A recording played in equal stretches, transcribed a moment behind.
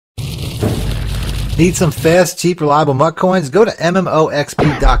Need some fast, cheap, reliable MUT coins? Go to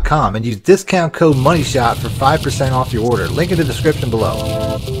MMOXP.com and use discount code MONEYSHOT for 5% off your order. Link in the description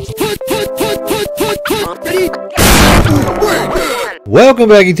below. Welcome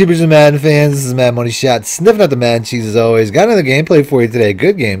back, YouTubers and Madden fans. This is Mad Money Shot, sniffing out the Madden cheese as always. Got another gameplay for you today.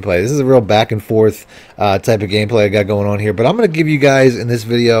 Good gameplay. This is a real back and forth type of gameplay I got going on here. But I'm going to give you guys in this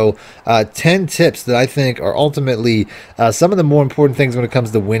video 10 tips that I think are ultimately some of the more important things when it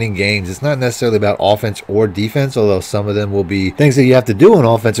comes to winning games. It's not necessarily about offense or defense, although some of them will be things that you have to do on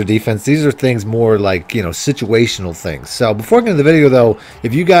offense or defense. These are things more like, you know, situational things. So before I get into the video though,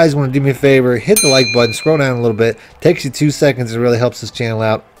 if you guys want to do me a favor, hit the like button, scroll down a little bit. Takes you 2 seconds. It really helps this channel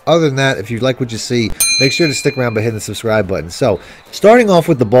out. Other than that, if you like what you see, make sure to stick around by hitting the subscribe button. So, starting off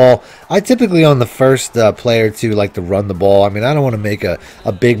with the ball, I typically on the first play or two like to run the ball. I mean, I don't want to make a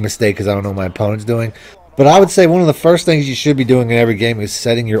big mistake because I don't know what my opponent's doing. But I would say one of the first things you should be doing in every game is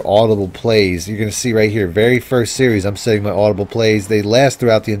setting your audible plays. You're going to see right here, very first series, I'm setting my audible plays. They last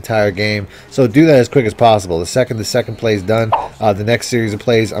throughout the entire game, so do that as quick as possible. The second play is done, the next series of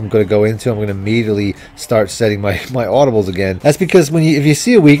plays I'm going to go into, I'm going to immediately start setting my audibles again. That's because if you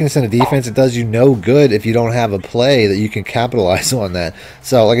see a weakness in a defense, it does you no good if you don't have a play that you can capitalize on that.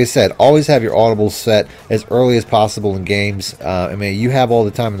 So like I said, always have your audibles set as early as possible in games. I mean, you have all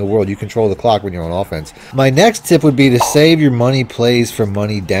the time in the world. You control the clock when you're on offense. My next tip would be to save your money plays for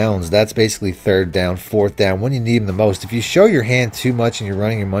money downs. That's basically third down, fourth down, when you need them the most. If you show your hand too much and you're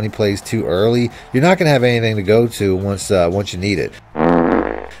running your money plays too early, you're not going to have anything to go to once you need it.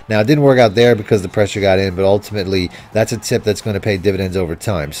 Now, it didn't work out there because the pressure got in, but ultimately, that's a tip that's going to pay dividends over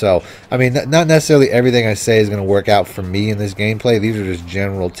time. So, I mean, not necessarily everything I say is going to work out for me in this gameplay. These are just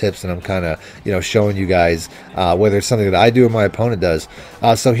general tips that I'm kind of, you know, showing you guys, whether it's something that I do or my opponent does.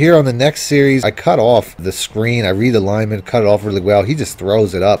 So here on the next series, I cut off the screen. I read the lineman, cut it off really well. He just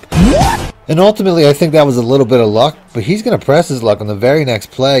throws it up. And ultimately, I think that was a little bit of luck, but he's going to press his luck on the very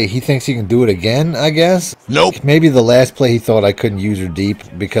next play. He thinks he can do it again, I guess. Nope. Maybe the last play he thought I couldn't use her deep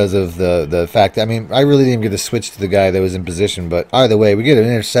because of the fact, I mean, I really didn't get to switch to the guy that was in position, but either way, we get an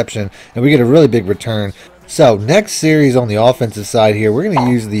interception and we get a really big return. So, next series on the offensive side here, we're going to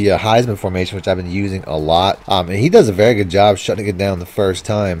use the Heisman formation, which I've been using a lot. And he does a very good job shutting it down the first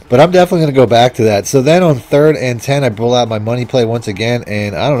time. But I'm definitely going to go back to that. So then on 3rd and 10, I pull out my money play once again.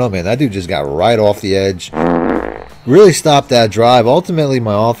 And I don't know, man, that dude just got right off the edge. Really stopped that drive. Ultimately,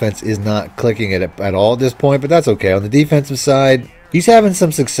 my offense is not clicking at all at this point, but that's okay. On the defensive side, he's having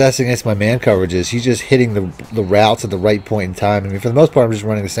some success against my man coverages. He's just hitting the routes at the right point in time. I mean, for the most part, I'm just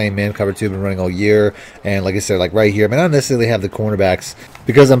running the same man cover 2 I've been running all year. And like I said, like right here, I mean, I don't necessarily have the cornerbacks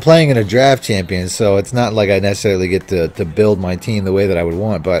because I'm playing in a draft champion, so it's not like I necessarily get to build my team the way that I would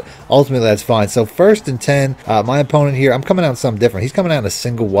want, but ultimately that's fine. So 1st and 10, my opponent here, I'm coming out something different. He's coming out in a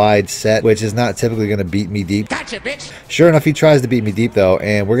single wide set, which is not typically going to beat me deep. Gotcha, bitch. Sure enough, he tries to beat me deep though,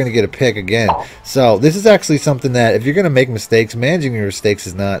 and we're going to get a pick again. So this is actually something that if you're going to make mistakes, managing your mistakes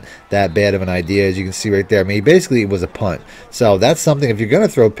is not that bad of an idea, as you can see right there. I mean, basically it was a punt. So that's something, if you're going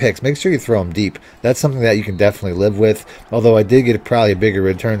to throw picks, make sure you throw them deep. That's something that you can definitely live with, although I did get probably a bigger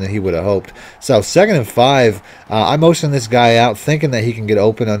return than he would have hoped. So 2nd and 5, I motion this guy out thinking that he can get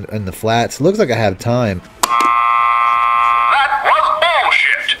open in the flats. Looks like I have time. That was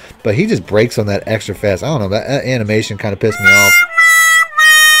bullshit. But he just breaks on that extra fast. I don't know, that animation kind of pissed me off.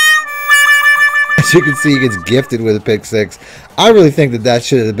 As you can see, he gets gifted with a pick 6. I really think that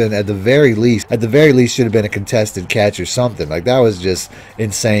should have been at the very least should have been a contested catch or something. Like, that was just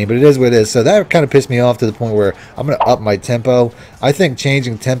insane, but it is what it is. So that kind of pissed me off to the point where I'm going to up my tempo. I think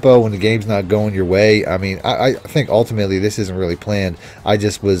changing tempo when the game's not going your way, I mean, I think ultimately this isn't really planned. I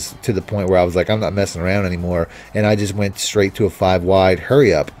just was to the point where I was like, I'm not messing around anymore, and I just went straight to a 5 wide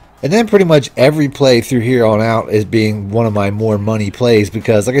hurry up. And then pretty much every play through here on out is being one of my more money plays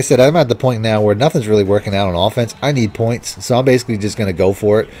because, like I said, I'm at the point now where nothing's really working out on offense. I need points, so I'm basically just going to go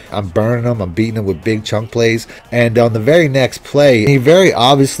for it. I'm burning them. I'm beating them with big chunk plays. And on the very next play, he very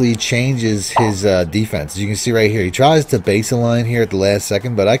obviously changes his defense. As you can see right here, he tries to base a line here at the last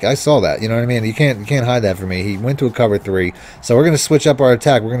second, but I saw that. You know what I mean? You can't hide that from me. He went to a cover 3, so we're going to switch up our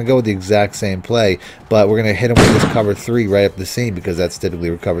attack. We're going to go with the exact same play, but we're going to hit him with this cover 3 right up the seam because that's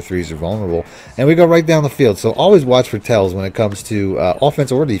typically where cover 3 are vulnerable, and we go right down the field. So always watch for tells when it comes to offense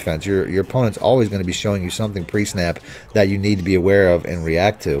or defense. Your opponent's always going to be showing you something pre-snap that you need to be aware of and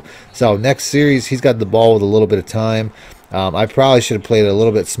react to. So next series, he's got the ball with a little bit of time. I probably should have played it a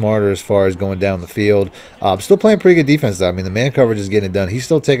little bit smarter as far as going down the field. Still playing pretty good defense though. I mean, the man coverage is getting it done. He's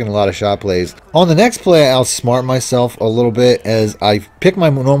still taking a lot of shot plays. On the next play, I outsmart myself a little bit as I pick my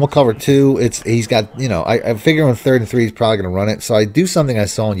normal cover 2. He's got, you know, I figure on 3rd and 3 he's probably going to run it. So I do something I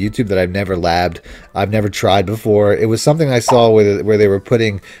saw on YouTube that I've never labbed. I've never tried before. It was something I saw where they were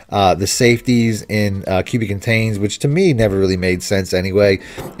putting the safeties in QB contains, which to me never really made sense anyway.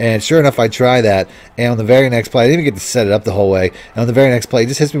 And sure enough, I try that. And on the very next play, I didn't even get to set it up the whole way. And on the very next play, he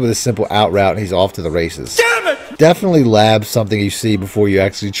just hits me with a simple out route, and he's off to the races. Damn it! Definitely lab something you see before you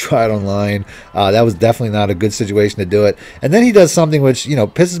actually try it online. That was definitely not a good situation to do it. And then he does something which, you know,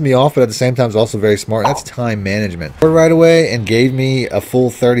 pisses me off, but at the same time is also very smart. That's time management. Right away and gave me a full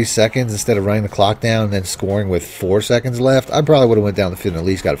 30 seconds instead of running the clock down and then scoring with 4 seconds left. I probably would have went down the field and at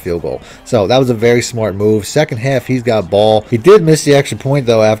least got a field goal. So that was a very smart move. Second half, he's got ball. He did miss the extra point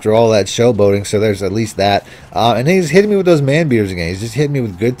though after all that showboating, so there's at least that. And then he's hitting me with those man beaters again. He's just hitting me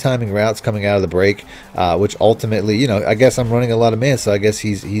with good timing routes coming out of the break, which ultimately, you know, I guess I'm running a lot of man, so I guess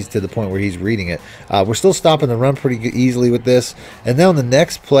he's to the point where he's reading it. We're still stopping the run pretty easily with this. And then on the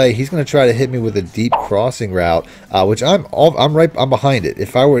next play, he's going to try to hit me with a deep crossing route, which I'm behind it.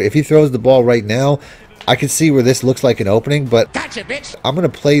 If he throws the ball right now, I can see where this looks like an opening, but gotcha, bitch. I'm going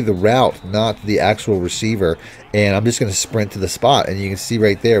to play the route, not the actual receiver, and I'm just going to sprint to the spot. And you can see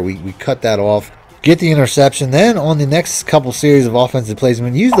right there, we cut that off. Get the interception. Then on the next couple series of offensive plays, I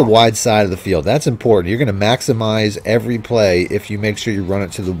mean, use the wide side of the field. That's important. You're going to maximize every play if you make sure you run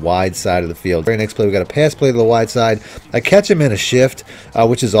it to the wide side of the field. Very next play, we got a pass play to the wide side. I catch him in a shift,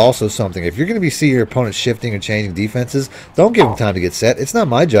 which is also something. If you're going to see your opponent shifting or changing defenses, don't give him time to get set. It's not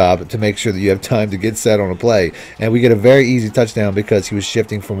my job to make sure that you have time to get set on a play. And we get a very easy touchdown because he was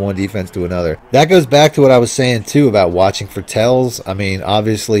shifting from one defense to another. That goes back to what I was saying too about watching for tells. I mean,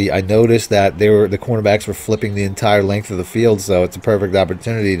 obviously, I noticed that the cornerbacks were flipping the entire length of the field, so it's a perfect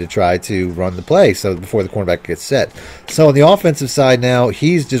opportunity to try to run the play so before the cornerback gets set. So on the offensive side now,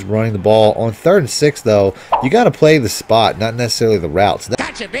 he's just running the ball. On 3rd and 6 though, you got to play the spot, not necessarily the routes.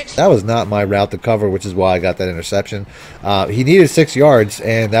 Gotcha, bitch. That was not my route to cover, which is why I got that interception. He needed 6 yards,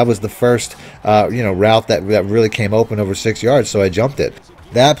 and that was the first route that really came open over 6 yards, so I jumped it.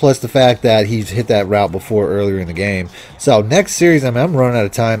 That plus the fact that he's hit that route before earlier in the game. So next series, I'm running out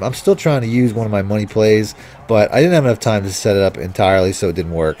of time. I'm still trying to use one of my money plays, but I didn't have enough time to set it up entirely, so it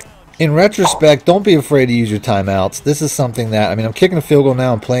didn't work. In retrospect, don't be afraid to use your timeouts. This is something that, I mean, I'm kicking a field goal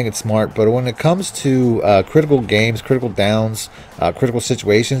now, I'm playing it smart, but when it comes to critical games, critical downs, critical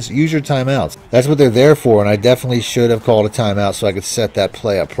situations, use your timeouts. That's what they're there for, and I definitely should have called a timeout so I could set that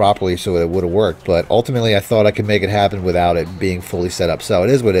play up properly so it would have worked, but ultimately I thought I could make it happen without it being fully set up, so it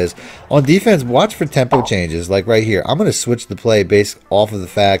is what it is. On defense, watch for tempo changes, like right here. I'm going to switch the play based off of the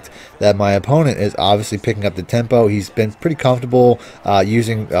fact that my opponent is obviously picking up the tempo. He's been pretty comfortable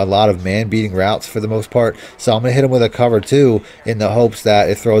using a lot of man-beating routes for the most part, so I'm going to hit him with a cover 2 in the hopes that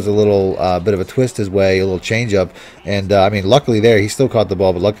it throws a little bit of a twist his way, a little change-up, and I mean, luckily there, he still caught the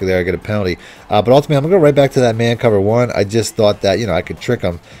ball, but luckily there I get a penalty. But ultimately, I'm going to go right back to that man cover 1. I just thought that, you know, I could trick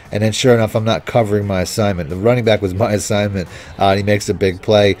him, and then sure enough, I'm not covering my assignment. The running back was my assignment, and he makes a big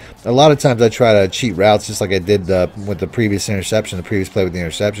play. A lot of times I try to cheat routes just like I did with the previous interception, the previous play with the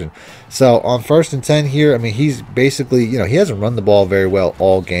interception. So on 1st and 10 here, I mean, he's basically, you know, he hasn't run the ball very well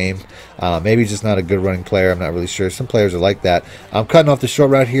all game. Maybe he's just not a good running player. I'm not really sure. Some players are like that. I'm cutting off the short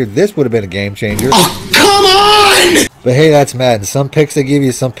route here. This would have been a game changer. Oh, come on! But hey, that's Madden. Some picks they give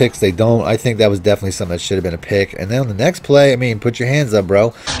you, some picks they don't. I think that was definitely something that should have been a pick. And then on the next play, I mean, put your hands up,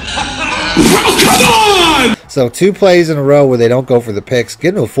 bro. Come on! So 2 plays in a row where they don't go for the picks, get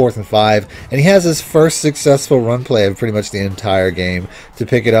into a 4th and 5, and he has his first successful run play of pretty much the entire game to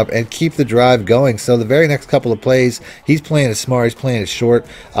pick it up and keep the drive going. So the very next couple of plays, he's playing it smart, he's playing it short.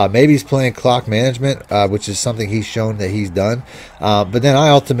 Maybe he's playing clock management, which is something he's shown that he's done. But then I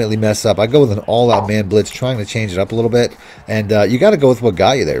ultimately mess up. I go with an all-out man blitz, trying to change it up a little bit, and you got to go with what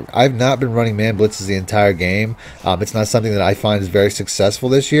got you there. I've not been running man blitzes the entire game. It's not something that I find is very successful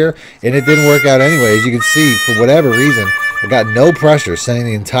this year, and it didn't work out anyway. As you can see, for whatever reason, I got no pressure sending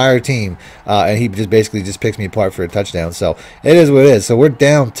the entire team, and he just basically just picks me apart for a touchdown. So it is what it is. So we're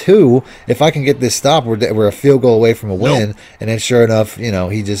down 2. If I can get this stop, we're a field goal away from a win. Nope. And then sure enough, you know,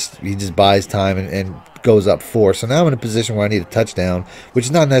 he just buys time and goes up 4. So now I'm in a position where I need a touchdown, which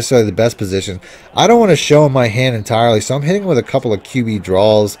is not necessarily the best position. I don't want to show him my hand entirely, so I'm hitting him with a couple of QB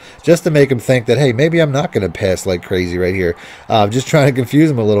draws just to make him think that, hey, maybe I'm not going to pass like crazy right here. Just trying to confuse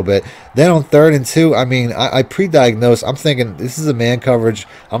him a little bit. Then on 3rd and 2, I mean, I pre-diagnose. I'm thinking this is a man coverage.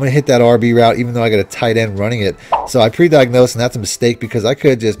 I'm going to hit that RB route even though I got a tight end running it. So I pre-diagnose, and that's a mistake because I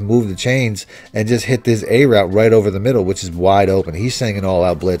could just move the chains and just hit this A route right over the middle, which is wide open. He's saying an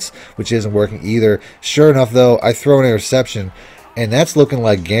all-out blitz, which isn't working either. Sure enough, though, I throw an interception, and that's looking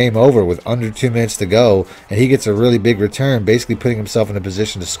like game over with under 2 minutes to go, and he gets a really big return, basically putting himself in a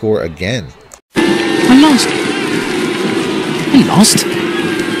position to score again. I lost. I lost?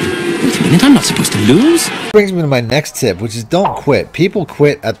 Wait a minute, I'm not supposed to lose. Brings me to my next tip, which is don't quit. People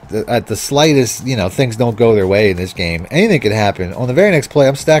quit at the slightest, things don't go their way in this game. Anything could happen. On the very next play,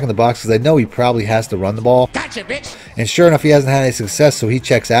 I'm stacking the box because I know he probably has to run the ball. Gotcha, bitch. And sure enough, he hasn't had any success, so he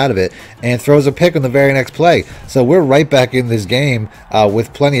checks out of it and throws a pick on the very next play. So we're right back in this game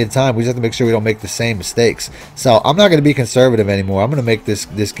with plenty of time. We just have to make sure we don't make the same mistakes. So I'm not going to be conservative anymore. I'm going to make this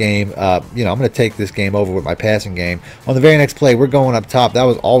game, I'm going to take this game over with my passing game. On the very next play, we're going up top. That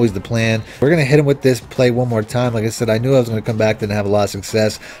was always the plan. We're going to hit him with this play one more time. Like I said, I knew I was going to come back, didn't have a lot of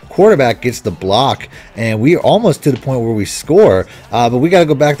success. Quarterback gets the block, and we're almost to the point where we score, but we got to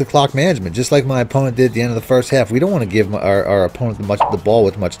go back to clock management, just like my opponent did at the end of the first half. We don't want to give our opponent the ball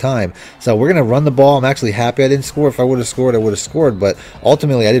with much time, so we're going to run the ball. I'm actually happy I didn't score. If I would have scored, I would have scored, but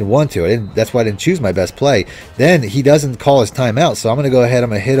ultimately I didn't want to. That's why I didn't choose my best play. Then he doesn't call his timeout, so I'm going to go ahead. I'm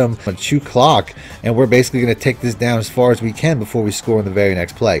going to hit him on chew clock, and we're basically going to take this down as far as we can before we score in the very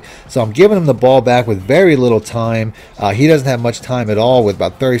next play. So I'm giving him the ball back with very little time. He doesn't have much time at all with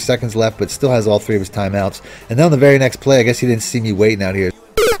about 30 seconds left, but still has all 3 of his timeouts. And then on the very next play, I guess he didn't see me waiting out here.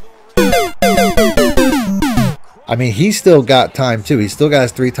 I mean, he's still got time too. He's still got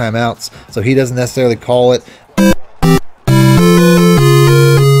his 3 timeouts, so he doesn't necessarily call it.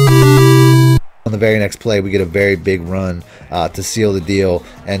 On the very next play, we get a very big run to seal the deal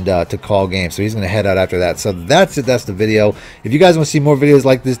and to call game. So he's going to head out after that. So that's it. That's the video. If you guys want to see more videos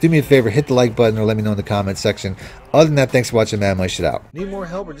like this, do me a favor, hit the like button or let me know in the comments section. Other than that, thanks for watching, man. My shit out. Need more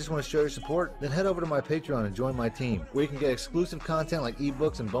help or just want to show your support? Then head over to my Patreon and join my team, where you can get exclusive content like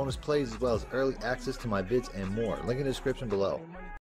ebooks and bonus plays, as well as early access to my vids and more. Link in the description below.